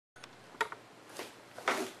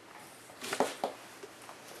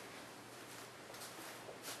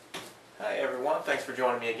everyone. Thanks for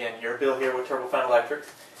joining me again here. Bill here with Turbofan Electrics.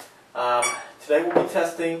 Today we'll be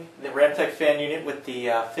testing the Ramtec fan unit with the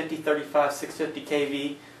 5035 650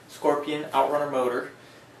 kV Scorpion Outrunner motor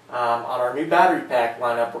on our new battery pack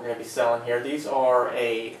lineup we're going to be selling here. These are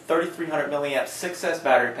a 3300 milliamp 6S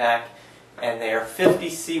battery pack, and they are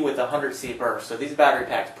 50C with 100C burst. So these battery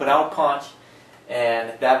packs put out a punch,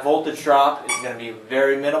 and that voltage drop is going to be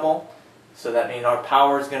very minimal. So that means our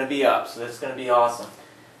power is going to be up. So this is going to be awesome.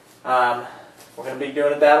 We're going to be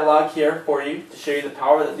doing a data log here for you to show you the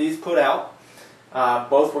power that these put out.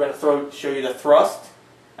 Both we're going to show you the thrust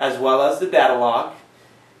as well as the data log.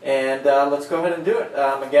 And let's go ahead and do it.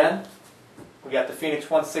 Again, we got the Phoenix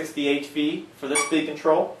 160 HV for the speed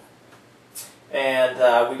control. And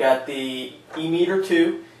we got the E-meter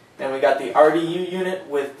too. And we got the RDU unit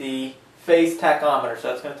with the phase tachometer. So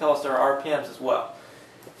that's going to tell us our RPMs as well.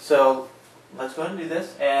 So let's go ahead and do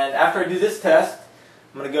this. And after I do this test,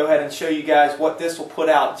 I'm going to go ahead and show you guys what this will put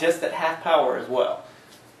out just at half power as well.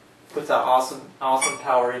 Puts out awesome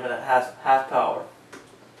power even at half power.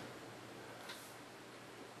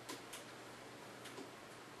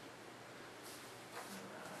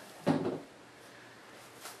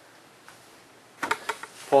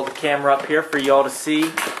 Pull the camera up here for y'all to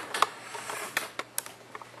see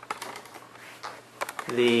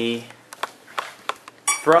the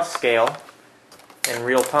thrust scale in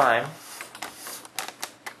real time.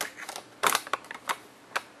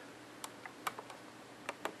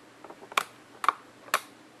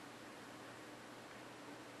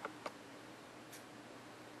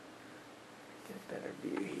 Get a better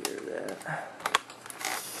view here of that.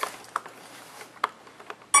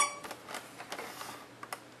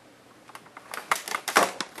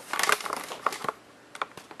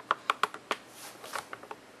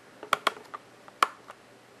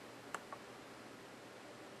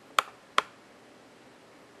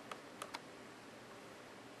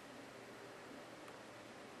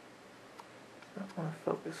 I want to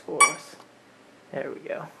focus for us. There we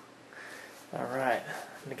go. Alright,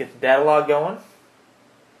 I'm going to get the data log going.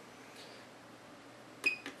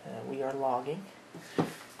 And we are logging. Let's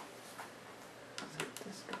get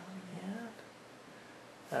this going again.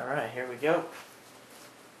 Alright, here we go.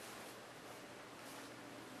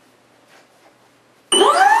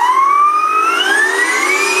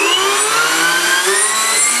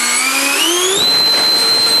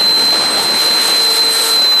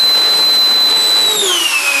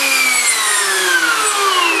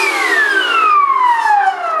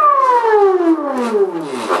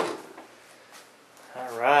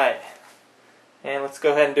 And let's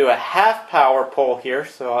go ahead and do a half power pull here.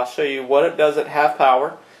 So I'll show you what it does at half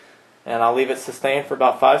power, and I'll leave it sustained for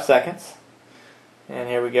about 5 seconds. And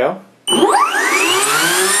here we go.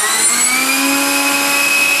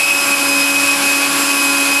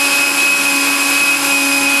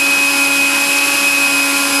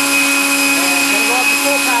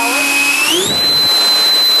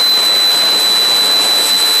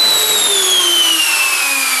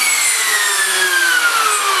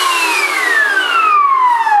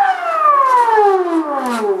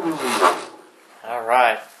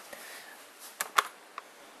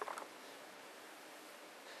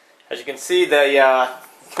 As you can see, the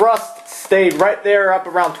thrust stayed right there up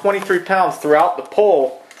around 23 pounds throughout the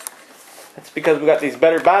pull. That's because we got these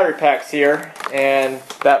better battery packs here, and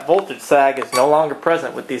that voltage sag is no longer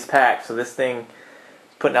present with these packs. So this thing is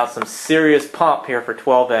putting out some serious pump here for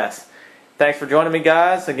 12S. Thanks for joining me,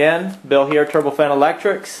 guys. Again, Bill here, Turbofan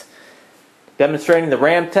Electrics, demonstrating the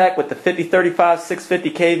Ramtec with the 5035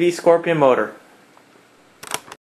 650 kV Scorpion motor.